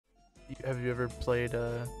Have you ever played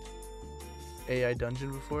AI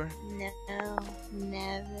Dungeon before? No,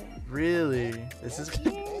 never. Really? This is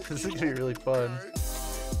this is gonna be really fun.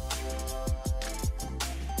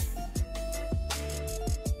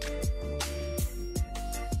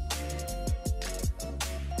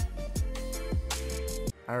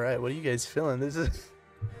 All right, what are you guys feeling? This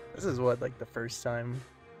is what, like the first time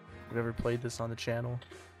we've ever played this on the channel.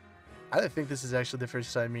 I think this is actually the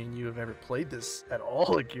first time me and you have ever played this at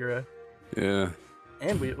all, Akira. Yeah.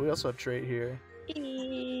 And we also have Trait here.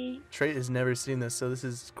 Trait has never seen this, so this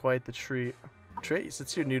is quite the treat. Trait,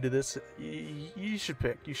 since you're new to this, you should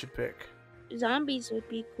pick. You should pick. Zombies would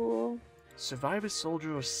be cool. Survivor,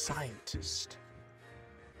 soldier, or scientist?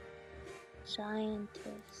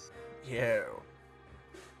 Scientist. Yeah.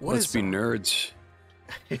 Let's be nerds.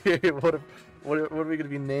 what are we gonna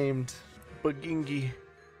be named? Bagingi.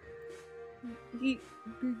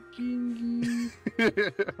 Bagingi.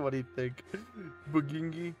 What do you think?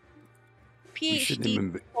 Bagingi?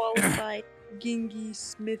 PhD qualified. Bagingi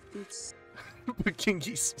Smith.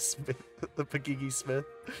 Bagingi Smith. The Bagingi Smith.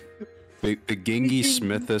 Bagingi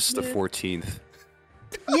Smithus the 14th.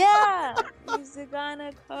 Yeah! He's a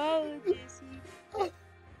gynecologist.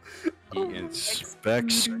 He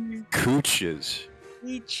inspects cooches.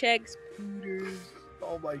 He checks pooters.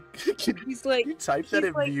 Oh my! Can He's you type that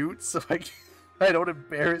in mute so I don't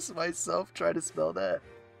embarrass myself trying to spell that?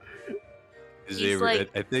 Xavier,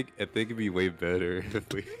 I think it'd be way better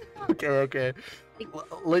if we. Okay.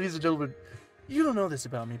 Ladies and gentlemen, you don't know this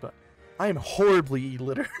about me, but I am horribly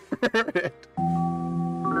illiterate.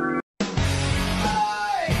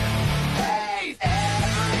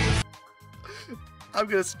 I'm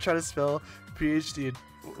gonna try to spell PhD in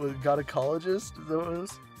gynecologist. Is that what it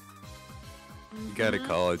was?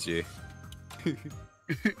 Gynecology.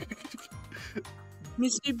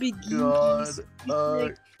 Mr. Biggie.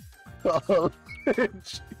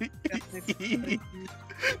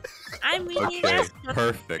 I mean, Okay, that's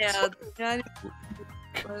perfect.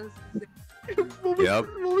 What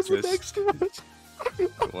was the next one?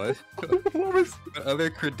 What? What other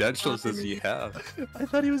credentials does he have? I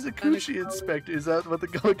thought he was a coochie inspector. Is that what the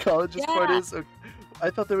gynecologist part is? Okay.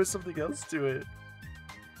 I thought there was something else to it.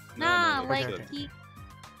 Nah, No, like okay. he.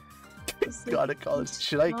 Gynecologist.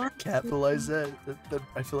 Should I capitalize that?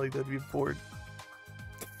 I feel like that'd be important.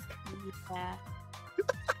 Yeah.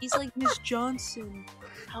 He's like, Miss Johnson,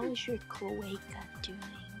 how is your cloaca doing?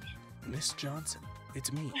 Miss Johnson,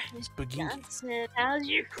 it's me, Miss Bagingi. Johnson, how's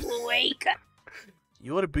your cloaca?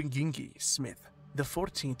 You're Bagingi Smith, the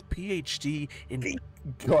 14th PhD in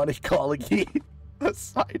gynecology. A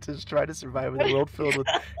scientist trying to survive in a world filled with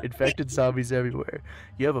infected zombies everywhere.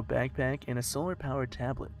 You have a backpack and a solar-powered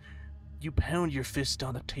tablet. You pound your fist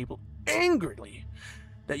on the table angrily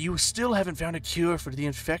that you still haven't found a cure for the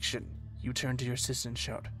infection. You turn to your assistant and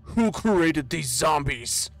shout, "Who created these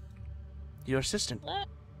zombies?" Your assistant. What?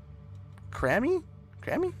 Kramer?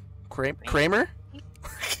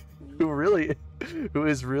 Who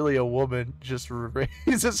is really a woman, just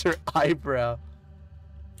raises her eyebrow.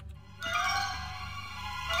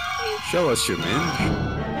 Show us your minge.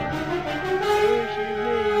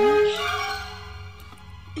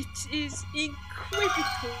 It is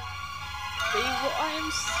equivocal. What I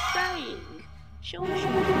am saying. Show us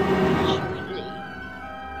your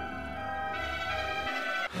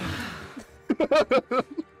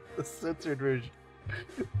The censored version.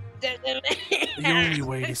 The only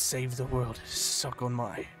way to save the world is suck on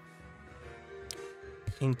my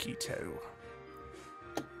pinky toe.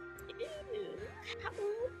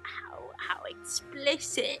 How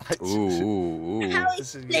explicit. Ooh. How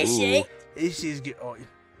explicit. This is good. Oh,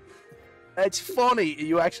 that's funny.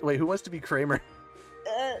 You actually wait. Who wants to be Kramer?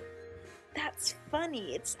 That's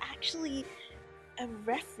funny. It's actually a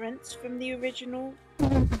reference from the original.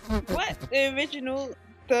 What? The original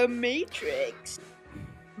The Matrix.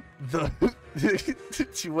 Do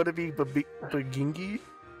you want to be Bagingi?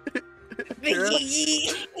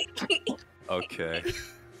 Okay.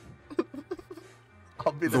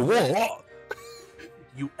 I'll be The what?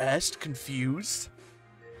 You asked, confused.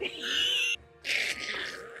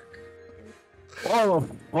 What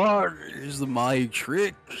the fuck is the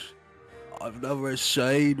Matrix? I've never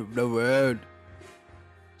seen, I've never heard.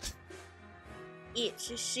 It's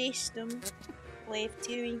a system, way of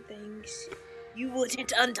doing things you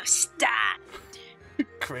wouldn't understand.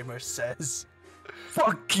 Kramer says.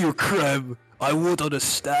 Fuck you, Krem. I would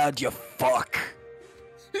understand, you fuck.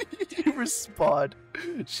 You respond.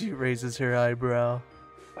 She raises her eyebrow.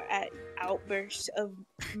 At outbursts of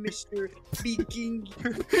Mr. Beginning.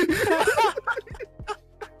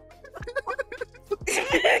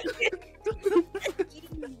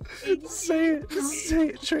 Say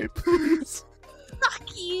it, Trey, please. Fuck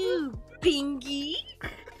you, Pinky.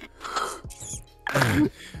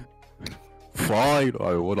 Fine,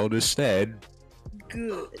 I won't understand.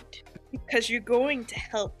 Good. Because you're going to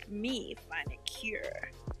help me find a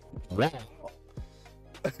cure. Wow.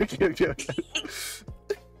 Okay.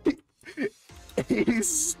 80s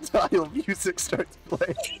style music starts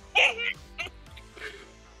playing.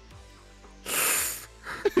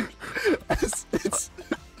 As it's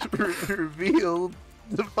revealed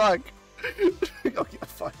the fuck. Okay,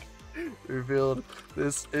 fuck. Revealed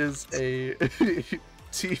this is a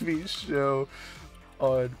TV show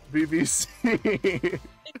on BBC.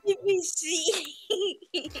 BBC.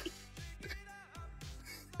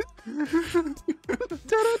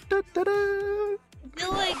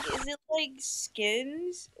 Is it like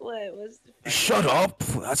Skins? What was the Shut up!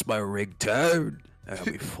 That's my ringtone. Help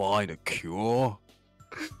me find a cure.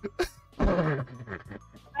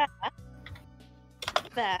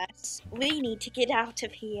 First, we need to get out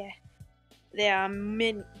of here. There are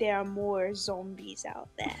more zombies out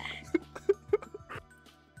there.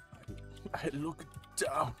 I look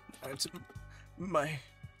down at my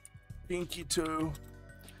pinky toe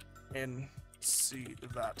and see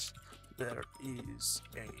that there is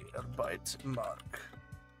a bite mark.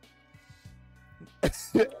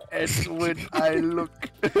 And when I look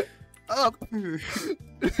up,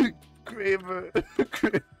 Kramer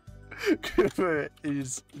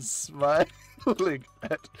is smiling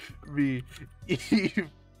at me,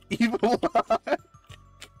 evil eye.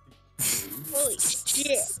 Holy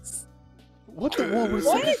shit! What the what is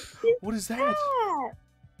What that? is this? What is that? cat?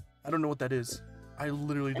 I don't know what that is. I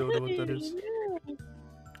literally don't know what that is.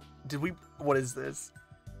 Did we? What is this?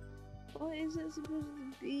 What is that supposed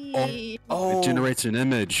to be? Oh, It generates an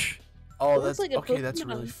image. oh, looks that's like a okay. That's Pokemon.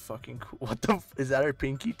 really fucking cool. What the? Is that our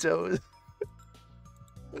pinky toe?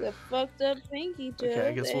 Like a fucked up pinky toe. Okay,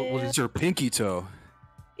 I guess we'll there. It's your pinky toe.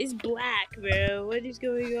 It's black, bro. What is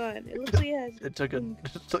going on? It looks like it has It took a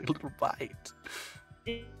little bite.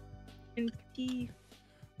 and teeth.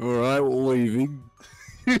 Alright, we're leaving.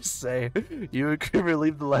 You say you and Kramer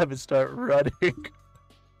leave the lab and start running.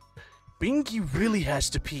 Binky really has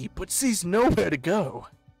to pee, but sees nowhere to go.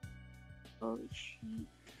 Holy shit.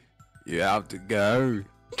 You have to go.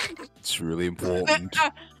 It's really important.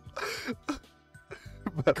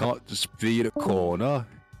 Can't just be in a corner.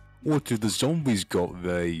 What have the zombies got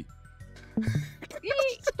there?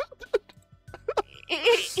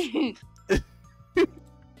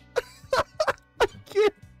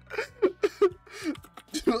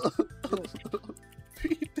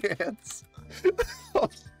 Pee dance.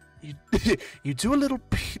 You do a little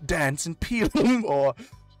pee dance and pee a little more.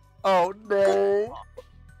 Oh no.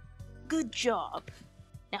 Good job.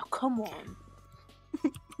 Now come on.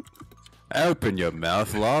 Open your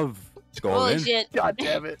mouth, love. Go Holy on in. shit. God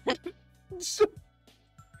damn it.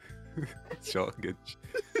 Shotgun.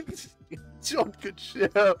 Good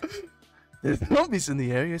show. The zombies in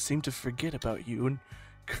the area seem to forget about you and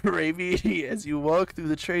Gravy as you walk through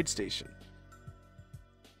the trade station.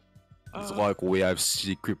 It's like we have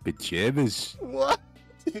secret pajamas. What?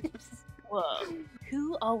 Whoa.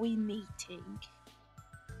 Who are we meeting?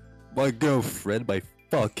 My girlfriend, my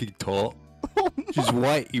fucking top. She's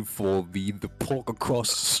waiting for me in the park across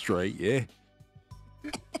the street, yeah?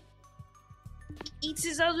 Eats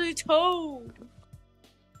his other toe.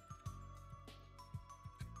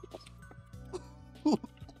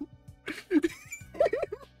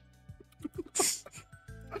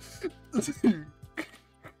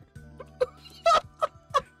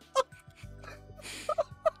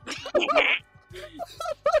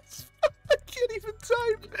 I can't even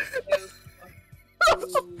type.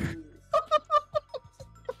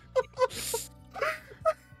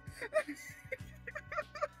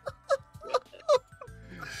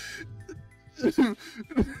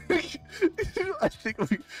 I think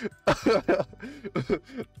we.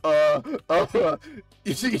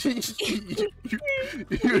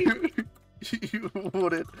 You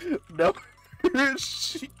wouldn't know.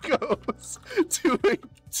 She goes to a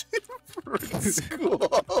different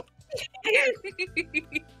school.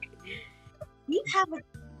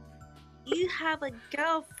 You have a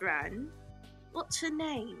girlfriend. What's her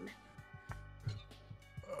name?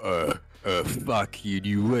 Fuck you,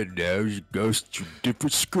 you wouldn't know. She goes to a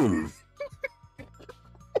different school.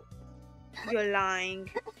 You're lying.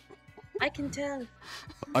 I can tell.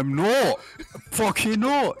 I'm not! I'm fucking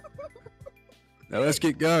not! Now let's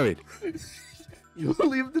get going. You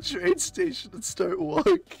leave the train station and start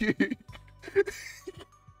walking.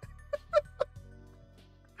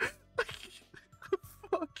 I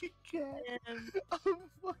fucking can't. I'm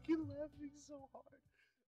fucking laughing so hard.